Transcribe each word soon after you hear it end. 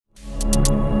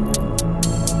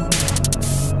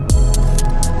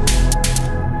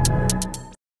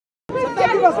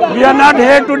are not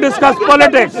here to discuss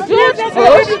politics. I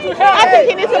think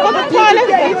he needs to go to the toilet.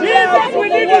 Jesus, we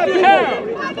need you to help.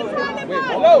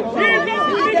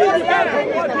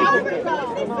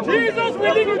 Jesus, we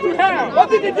need you to help. What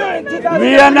did you do in 2000?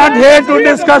 We are not here to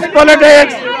discuss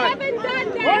politics.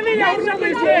 Only your religion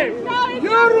is safe.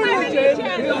 Your religion is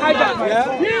hijacked.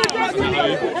 Jesus, we need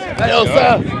you to help. Hello,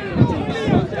 sir.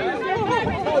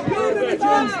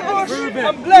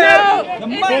 I'm glad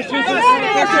the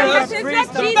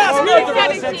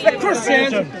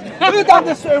Christians moved down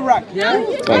to Iraq,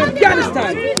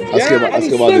 Afghanistan, Ask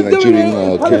about the Nigerian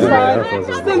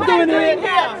still doing it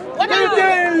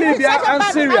in Libya and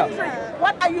Syria.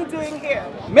 What are you doing here?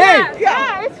 Me?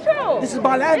 Yeah, it's true. This is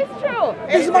my land. It's true.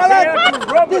 This is my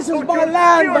land. This is my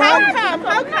land, man.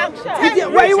 How come?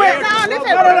 Wait.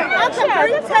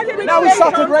 Now we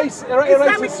started Islamic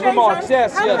racist remarks.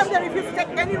 Yes, How yes. come they refused to take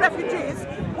any refugees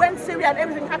when Syria and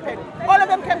everything happened? All of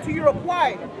them came to Europe.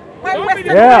 Why?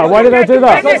 Yeah, why did they do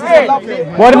that?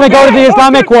 Why didn't they go to the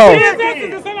Islamic world?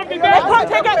 They can't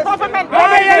take out government.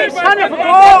 I am son of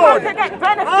God.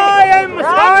 I am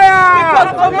Messiah.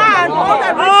 Because the man,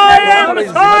 I am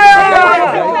Messiah.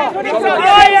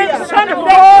 I am son of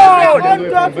God.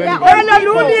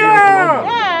 Hallelujah.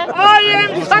 I am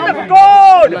son of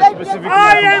God.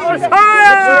 I am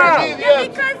Messiah.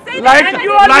 Like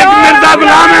Mirza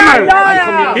Ghulam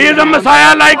Ahmad. He is a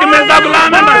Messiah like Mirza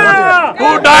Ghulam Ahmad.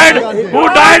 Who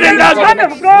died in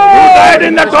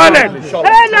the toilet.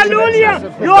 Hallelujah.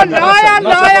 You are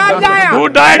liar. Who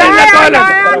died in the toilet.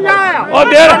 Oh,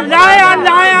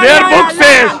 their book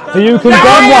says. So you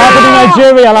condemn what happened in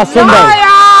Nigeria last Sunday?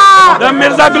 The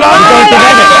Mirza Ghulam Ahmad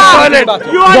died in the toilet.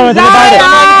 You don't know anything about it?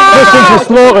 Christians were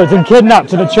slaughtered and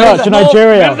kidnapped in a church in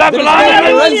Nigeria. Mirza Ghulam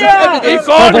Ahmad, he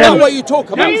called him. What you talk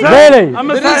about? Really?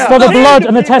 So the blood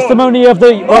and the testimony of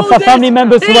the family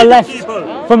members who are left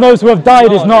from those who have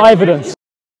died is not evidence.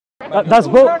 That's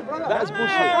bullshit.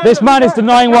 This man is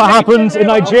denying what happened in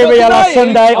Nigeria last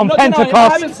Sunday on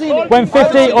Pentecost when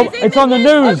 50. It's on the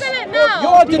news.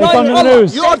 It's on the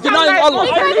news. You are denying Allah.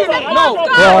 No.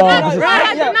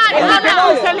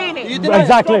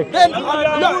 Exactly. Then,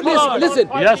 listen.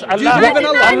 Yes, Allah. Do you believe in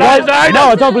Allah? Allah is the idol. No,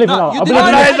 I don't believe in Allah. I believe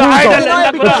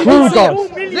in the true God.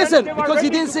 Listen, because he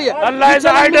didn't see it. Allah is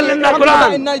the idol in the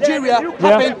Quran. In Nigeria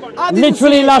happened.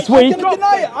 Literally last week,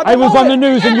 I was on the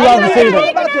news and you haven't seen it.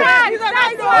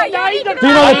 Do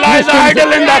you know the Allah is the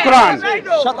idol in the Quran.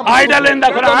 Idol in the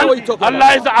Quran. Allah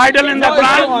is the idol in the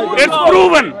Quran. It's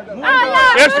proven.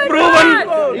 It's proven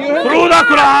through the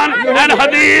Quran and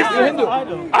Hadith.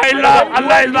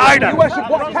 Allah is the idol. You worship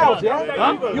what, cows, yeah?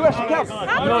 Huh? You worship cows?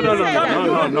 No.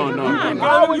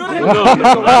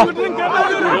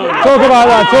 Talk about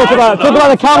that. Talk about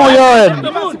the camel urine.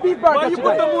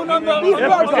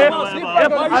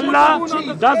 If Allah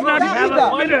does not have a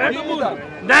spirit,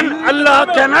 then Allah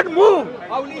cannot move.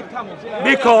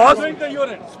 Because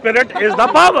spirit is the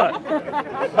power.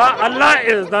 But Allah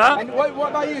is the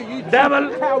devil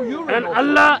and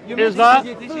Allah is the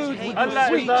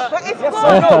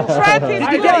Did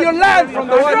you get your land from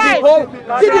the white people?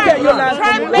 Did you get your land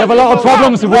from the You have a lot of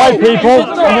problems with white people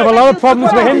and you have a lot of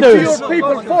problems with Hindus.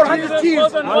 people? 400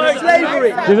 years of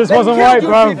slavery. Jesus wasn't white,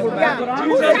 bro.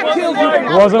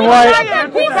 Wasn't white.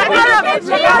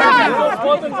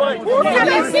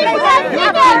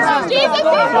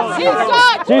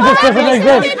 Jesus doesn't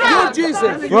exist.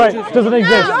 Right, doesn't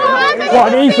exist.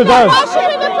 What, and Isa does.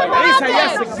 Isa,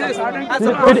 yes, exists.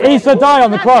 Did Isa die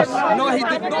on the cross? No, he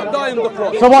did not die on the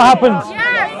cross. So what happened?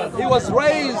 He was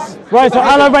raised. Right, so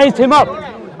Allah raised him up.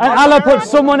 And Allah put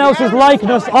someone else's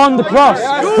likeness on the cross.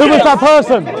 Who was that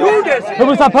person? Who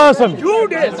was that person?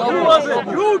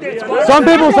 Some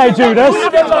people say Judas,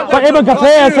 but Ibn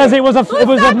Kathir says it was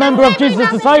a member of Jesus'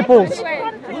 disciples.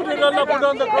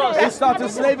 He started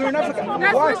slavery in Africa.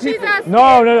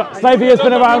 No, slavery has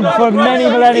been around for many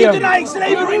millennia. You're denying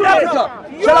slavery in Africa.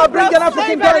 Shall I bring an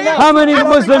African guy now? How many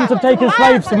Muslims have taken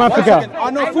slaves from Africa?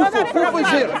 I know Fufu. Fufu is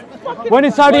here. When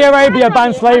did Saudi Arabia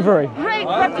ban slavery?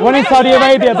 When did Saudi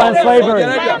Arabia ban slavery?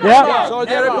 Yeah?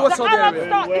 Saudi Arabia, what's Saudi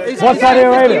Arabia? What's Saudi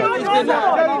Arabia?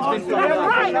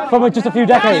 From just a few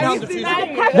decades.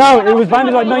 No, it was banned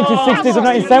in like 1960s or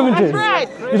 1970s.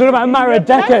 You're talking about a matter of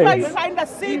decades.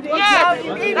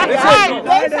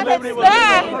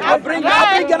 I'll bring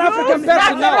an African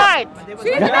person now.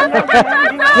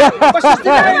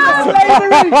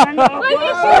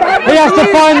 He has to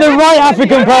find the right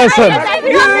African person.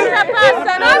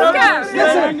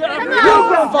 Listen, your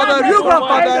grandfather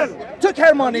took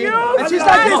her money, and she's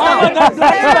like this now.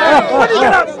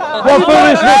 What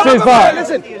foolishness is that?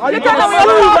 Listen,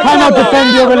 Cannot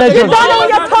defend your religion. You don't know what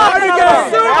you're talking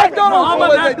about.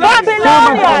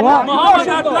 Babylonian.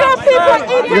 Your people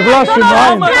eat. You've lost your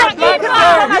mind.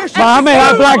 Muhammad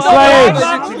had black slaves,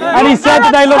 and he said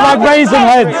that they look like raisin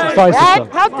heads. Sorry, Right?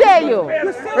 sister. How dare you?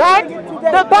 Right?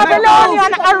 The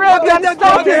Babylonian Arabian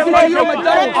started slavery.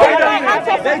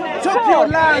 they took your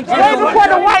land. Way before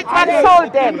the white man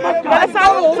sold them.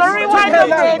 So rewind the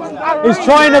brain. He's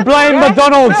trying to blame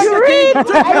McDonald's Read and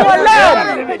you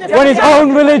learn. when his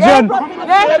own religion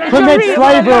commits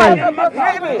slavery.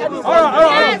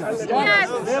 Yes, yes.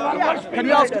 Can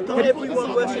you ask a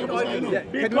question?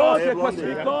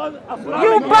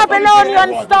 You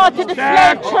Babylonians started the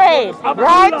slave trade,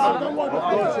 right?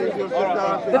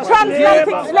 The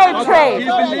transatlantic slave trade.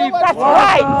 That's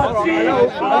right.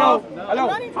 Hello.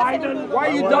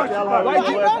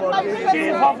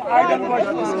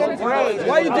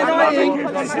 Why are you denying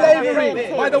slavery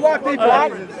by the white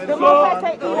people? The most I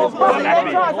say is brushing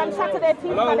their jaws on Saturday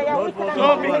tea, but they are wicked.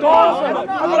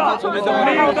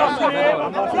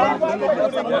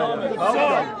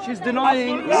 She's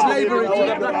denying slavery to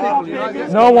the black people. You know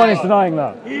this? No one is denying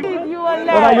that. What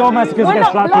about your massacres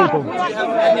against black people?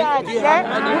 We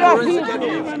are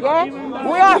Hebrews, yeah?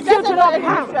 We are children of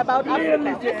Ham. About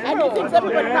Africa. And he thinks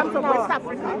everybody comes from West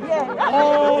Africa.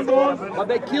 Yeah. But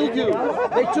they killed you.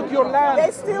 They took your land.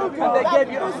 They still do. And they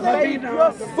gave you a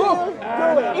book.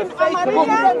 In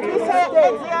America, we say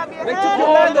They took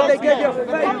your land and they gave you a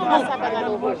fake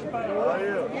book.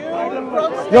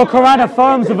 Your Quran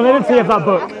affirms the validity of that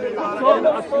book.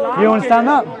 You understand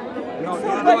that? No,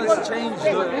 you guys changed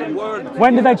the word.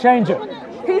 When did they change it?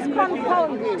 He's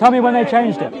confounded. Tell me when they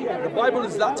changed it. The Bible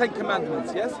is that 10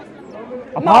 commandments, yes?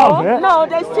 A part of it? No,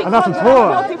 there's 644. And that's a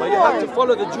Torah. But you have to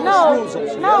follow the Jewish rules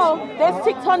also, No, there's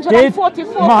Did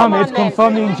 644 Muhammad commandments.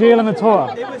 confirm the Injil and the Torah?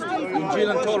 Injil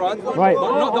and Torah, Right.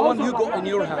 but not the one you got in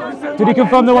your hand. Did he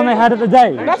confirm the one they had at the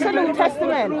day? That's the New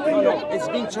Testament. No, it's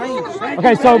been changed.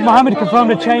 Okay, so Muhammad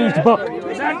confirmed a changed book.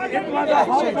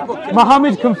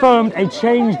 Muhammad confirmed a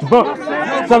changed book.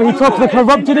 So he took the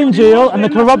corrupted Injil and the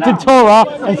corrupted Torah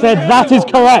and said that is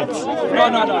correct.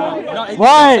 No.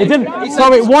 Why? It didn't.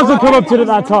 So it wasn't corrupted at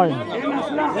that time.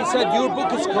 He said your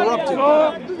book is corrupted.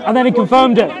 And then he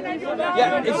confirmed it.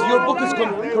 Yeah, if your book is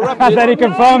And corrupted. then he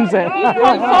confirms it.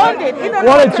 Confounded. You know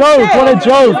What a to joke, say. what a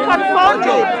joke.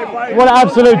 Confounded. What an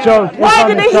absolute joke. Why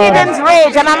do the heathens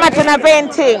rage and imagine a vain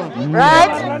thing?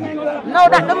 Right? Know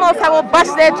that the Most High will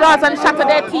bust their jaws and shatter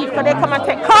their teeth because they come and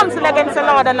take counsel against the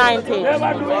Lord Almighty.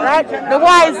 Right? The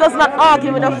wise does not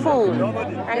argue with a fool.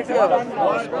 Thank you.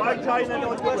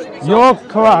 Your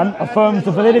Quran affirms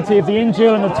the validity of the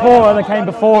Injil and the Torah that came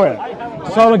before it.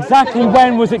 So exactly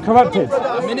when was it corrupted?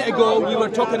 A minute ago we were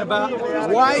talking about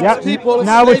white Yep. people.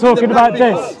 Now we're enslaving the talking black about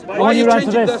people. this. Why When are you you run to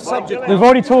changing the this, subject? we've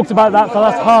already talked about that for the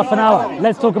last half an hour.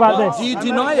 Let's talk about Do this. you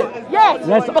deny it? Yes,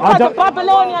 Let's- I because the don't-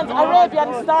 Babylonians,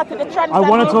 Arabians started the transatlantic I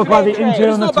want to talk about the slave trade.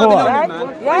 Injil and the It's not Torah. Babylonian, man.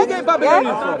 Right? Where you get Babylonian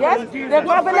yes, from? yes, the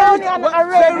Babylonian What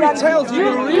Arabians. fairy tales you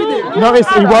been reading? Notice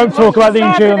he won't talk about the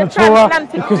Injil and the Torah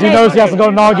because he knows he hasn't got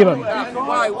an argument.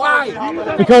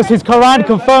 Why? Because his Quran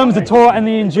confirms the Torah and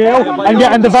the Injil, and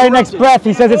yet in the very next breath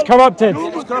he says it's corrupted.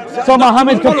 So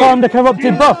Muhammad confirmed a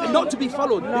corrupted book. Not to be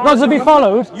followed. Not to be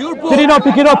followed. Did he not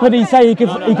pick it up and he say he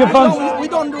confirms? We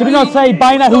don't Did he not say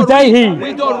Baina we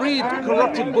Hudehi? don't read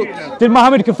corrupted books. Did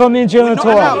Muhammad confirm the Injil and the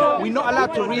Torah? We're not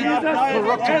allowed to read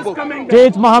corrupted books.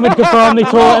 Did Muhammad confirm the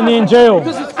Torah and the Injil?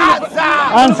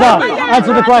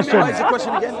 Answer the question. What's the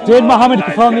question again? Did Muhammad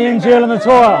confirm the Injil and the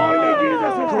Torah?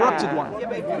 Corrupted one.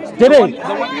 Did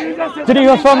he? Did he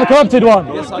confirm the corrupted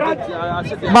one? Yes, I did. I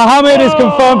said that. Muhammad has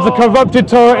confirmed the corrupted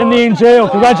Torah and the Injil.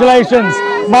 Congratulations.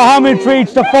 Muhammad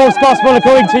preached a false gospel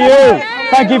according to you.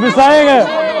 Thank you for saying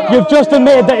it. You've just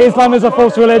admitted that Islam is a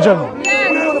false religion.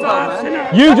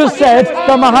 You just said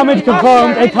that Muhammad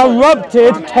confirmed a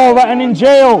corrupted Torah and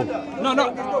Injil. No.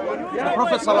 The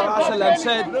Prophet ﷺ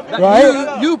said that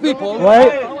Right. you people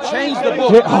changed the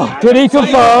book. Did he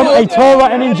confirm a Torah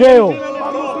and Injil?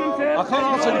 I can't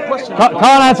answer the question.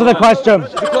 Can't answer the question.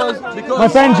 Because My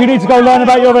friend, you need to go learn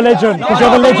about your religion because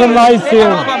your religion lies to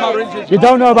you. You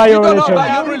don't know about your religion.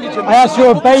 I asked you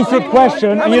a basic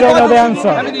question and you don't know the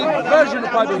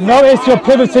answer. Notice you're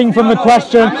pivoting from the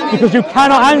question because you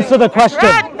cannot answer the question.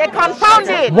 Right, they're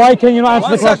confounded. Why can you not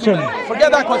answer the question?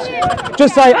 Forget that question.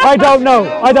 Just say, I don't know.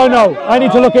 I don't know. I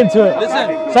need to look into it. Listen.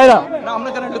 Say that. No, I'm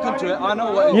not going to look into it. I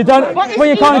know what it You is. don't. Well,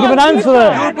 you can't give an answer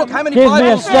Your book, how there. many Give me a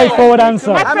Bibles? straightforward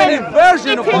answer. How many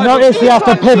versions of Bible? Notice he has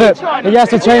to pivot. He has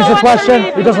to change the question.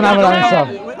 He doesn't have an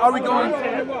answer. Are we going?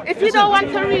 If you don't want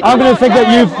to read, I'm going to think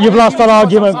that you've lost that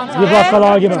argument. You've lost that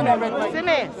argument.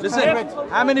 Listen,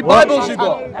 how many Bibles you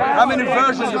got? How many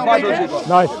versions of Bibles you got?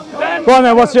 Nice. Go on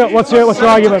then. What's your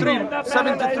argument?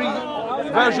 73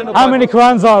 version of How many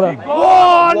Qurans are there?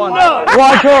 One.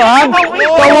 One Quran, the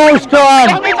Welsh Quran,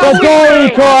 the Dori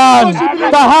Quran,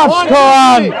 the Hafs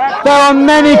Quran. There are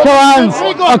many Qurans.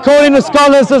 According to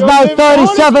scholars, there's now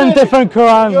 37 different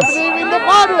Qurans.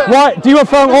 Why do you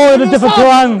affirm all of the different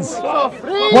Qurans?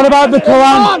 What about the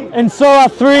Quran in Surah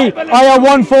 3, Ayah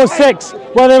 146,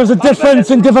 where there was a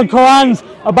difference in different Qurans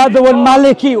about the word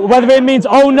Maliki, whether it means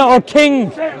owner or king?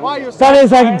 That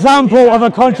is an example of a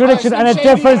contradiction and a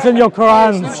difference in your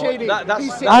Qurans.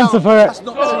 Answer for it.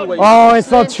 Oh,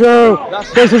 it's not true.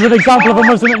 This is an example of a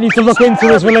Muslim that needs to look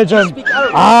into his religion.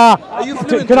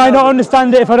 Can I not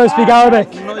understand it if I don't speak Arabic?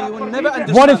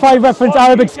 What if I reference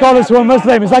Arabic scholars who are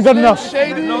Muslim? Is that good enough?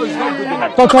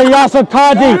 Dr. Yasser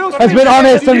Qadi has been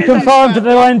honest and confirmed that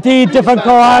there are indeed different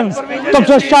Qurans.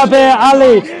 Dr. Shabir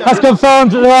Ali has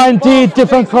confirmed that there are indeed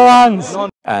different Qurans.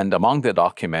 And among the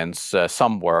documents,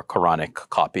 some were Quranic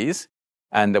copies,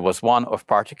 and there was one of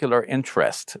particular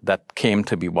interest that came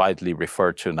to be widely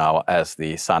referred to now as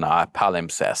the Sana'a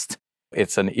palimpsest.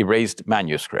 It's an erased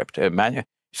manuscript.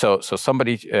 So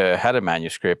somebody had a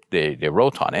manuscript, they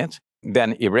wrote on it,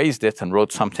 then erased it and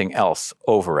wrote something else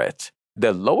over it.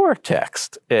 The lower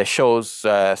text shows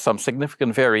some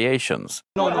significant variations.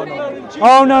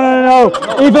 Oh, no.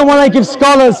 Even when I give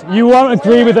scholars, you won't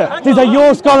agree with it. These are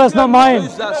your scholars, not mine.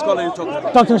 Who's that scholar you're talking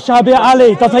about? Dr. Shabir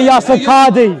Ali, Dr. Yasser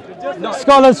Qadi.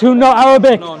 Scholars who know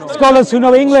Arabic, scholars who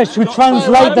know English, who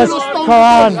translate this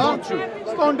Quran.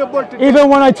 Even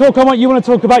when I talk on what you want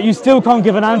to talk about, you still can't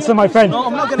give an answer, my friend.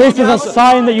 This is a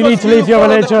sign that you need to leave your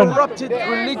religion.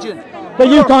 But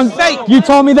you can't. You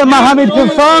told me that Muhammad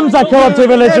confirms that corrupted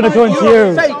religion according to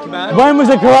you. When was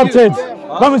it corrupted?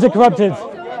 When was it corrupted?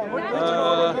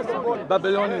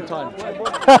 Babylonian time.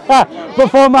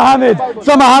 Before Muhammad.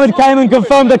 So Muhammad came and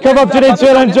confirmed the corrupted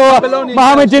Israel and Jorah.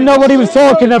 Muhammad didn't know what he was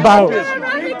talking about.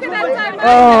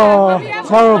 Oh,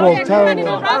 terrible.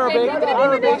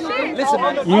 Listen,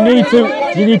 man.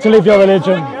 You need to live your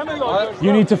religion.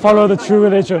 You need to follow the true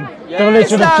religion. The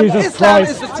religion of Jesus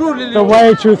Christ. The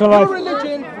way, truth, and life. Your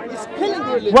religion is killing the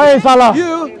religion. Where is Allah?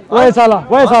 Where is Allah?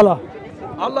 Where is Allah?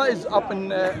 Allah is up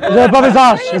in... Is he above his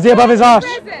arsh? Is he above his arsh?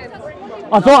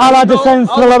 I thought Allah descends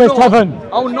to the lowest heaven.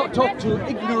 I will not talk to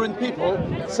ignorant people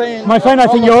saying... My friend, I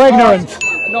think you're ignorant.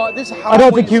 No, this is how I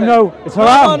don't think you know. It's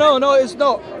haram. No, it's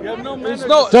not. It's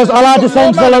not. Does Allah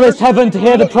descend to the lowest heaven to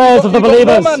hear the prayers of the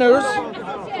believers? No manners.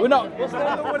 We're not.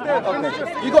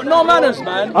 Okay. You got no manners,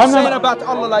 man. I'm saying about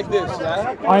Allah like this.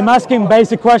 Yeah? I'm asking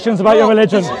basic questions about your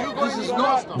religion. This is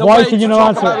not the Why way can you to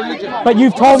not talk about answer? religion. But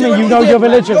you've told me you know your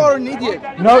religion. You're an idiot.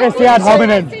 Notice the ad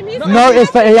hominem. Notice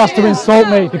that he has to insult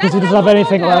me because he doesn't have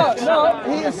anything left. No,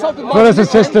 he insulted me. Brothers and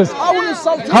sisters, I will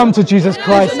insult him. come to Jesus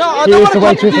Christ. No, He is the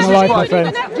way, truth, and the life, my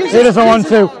friend. He doesn't want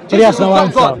to, but he has no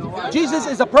answer. Jesus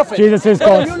is a prophet. Jesus is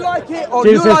God. Whether you like it or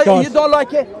Jesus is God. you don't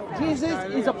like it, Jesus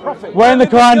is a prophet. Where in the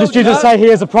Quran does Jesus say he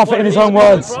is a prophet in his own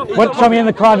words? Show me in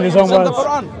the Quran in his own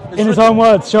words. In his own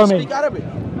words, show me.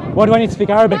 Why do I need to speak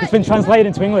Arabic? It's been translated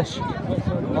into English.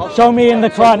 Show me in the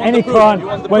Quran, any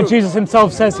Quran, where Jesus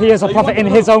himself says he is a prophet in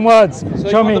his own words.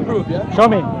 Show me. Show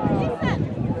me.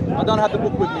 I don't have the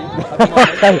book with me.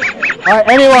 Okay. Alright,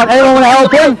 anyone want to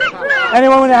help him?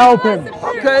 Anyone want to help him?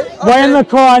 Okay. Where in the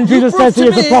Quran Jesus says he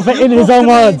is a prophet in his own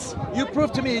words? You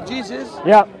prove to me Jesus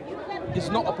is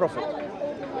not a prophet.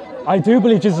 I do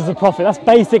believe Jesus is a prophet. That's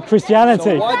basic Christianity.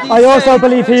 So why do you I also say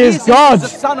believe he is Jesus God. is the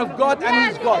Son of God and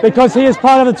he's God? Because he is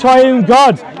part of the triune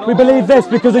God. We believe this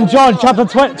because in John chapter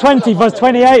 20 verse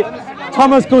 28,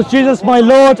 Thomas calls Jesus my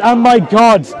Lord and my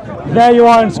God. There you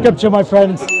are in scripture, my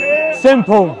friends.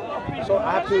 Simple. So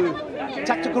I have to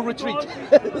tactical retreat.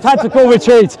 Tactical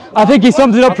retreat. I think he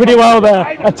sums it up pretty well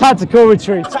there. A tactical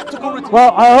retreat. Tactical retreat.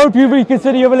 Well, I hope you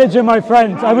reconsider your religion, my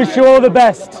friend. I wish you all the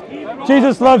best.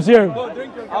 Jesus loves you.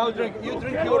 I'll drink. You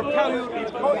drink your cow.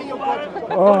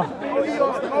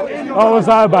 What was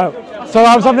that about? So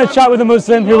I was having a chat with a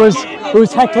Muslim who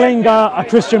was heckling a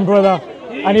Christian brother,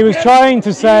 and he was trying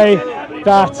to say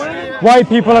that white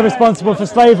people are responsible for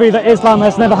slavery, that Islam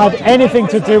has never had anything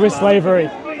to do with slavery.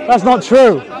 That's not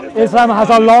true. Islam has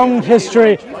a long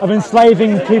history of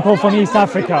enslaving people from East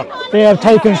Africa. They have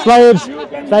taken slaves,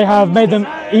 they have made them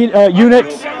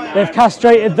eunuchs, they've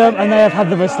castrated them, and they have had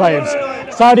them as slaves.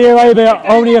 Saudi Arabia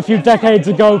only a few decades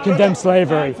ago condemned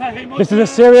slavery. This is a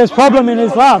serious problem in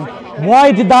Islam. Why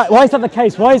is that the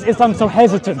case? Why is Islam so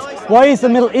hesitant? Why is the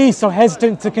Middle East so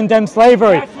hesitant to condemn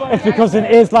slavery? It's because in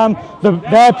Islam,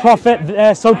 their prophet,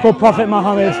 their so-called prophet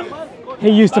Muhammad, he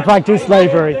used to practice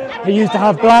slavery. He used to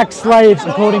have black slaves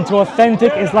according to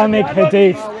authentic Islamic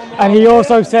hadith. And he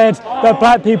also said that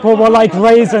black people were like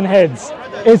raisin heads.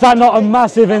 Is that not a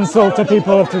massive insult to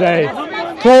people of today?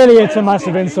 Clearly it's a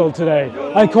massive insult today.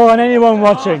 I call on anyone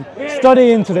watching,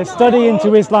 study into this, study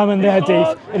into Islam and the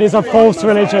Hadith. It is a false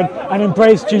religion, and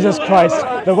embrace Jesus Christ,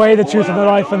 the way, the truth and the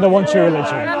life, and the one true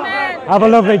religion. Have a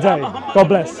lovely day. God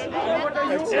bless.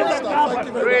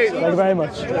 Thank you very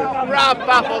much.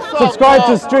 Subscribe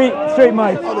to Street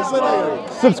Mike.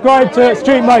 Subscribe to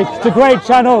Street Mike. It's a great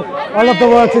channel. I love the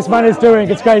work this man is doing.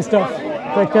 It's great stuff.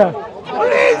 Take care.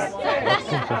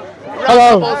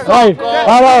 Hello. Hi.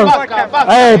 Hello.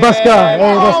 Hey, Busker.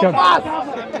 Hey, Busker.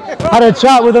 Had a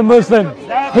chat with a Muslim.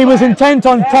 He was intent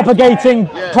on propagating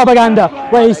propaganda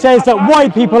where he says that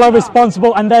white people are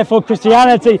responsible and therefore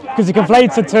Christianity, because he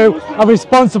conflates the two, are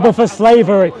responsible for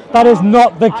slavery. That is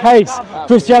not the case.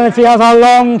 Christianity has a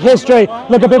long history.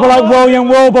 Look at people like William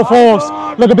Wilberforce.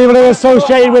 Look at people who are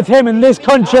associated with him in this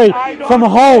country from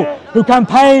Hull, who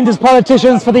campaigned as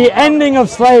politicians for the ending of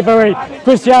slavery.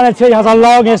 Christianity has a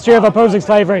long history of opposing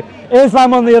slavery.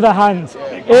 Islam, on the other hand,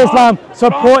 Islam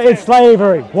supported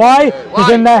slavery. Why? Because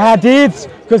in their hadiths,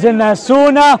 because in their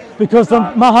sunnah, because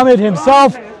Muhammad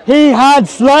himself, he had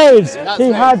slaves.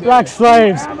 He had black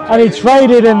slaves and he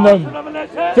traded in them.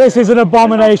 This is an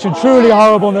abomination, truly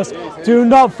horribleness. Do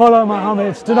not follow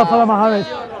Muhammad. Do not follow Muhammad.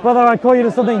 Brother, I call you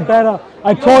to something better.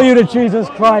 I call you to Jesus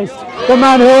Christ, the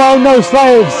man who owned no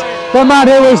slaves, the man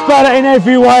who was better in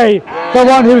every way, the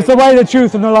one who is the way, the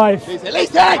truth and the life.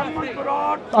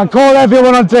 I call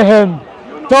everyone unto him.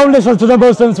 Don't listen to the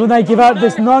Muslims when they give out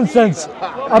this nonsense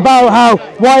about how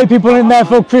white people and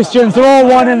therefore Christians are all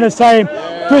one and the same.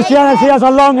 Christianity has a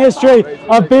long history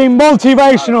of being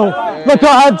multiracial. Look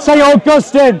at St.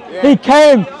 Augustine. He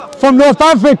came from North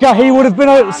Africa. He would have been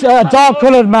a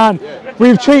dark-coloured man.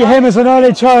 We treat him as an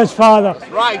early church father.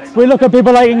 We look at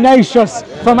people like Ignatius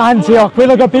from Antioch. We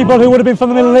look at people who would have been from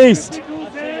the Middle East.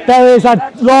 There is a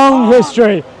long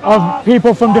history of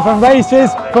people from different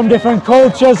races, from different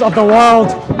cultures of the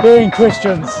world being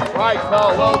Christians.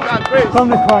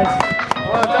 Come to Christ.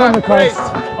 Come to Christ.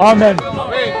 Amen.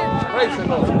 Praise the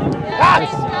Lord.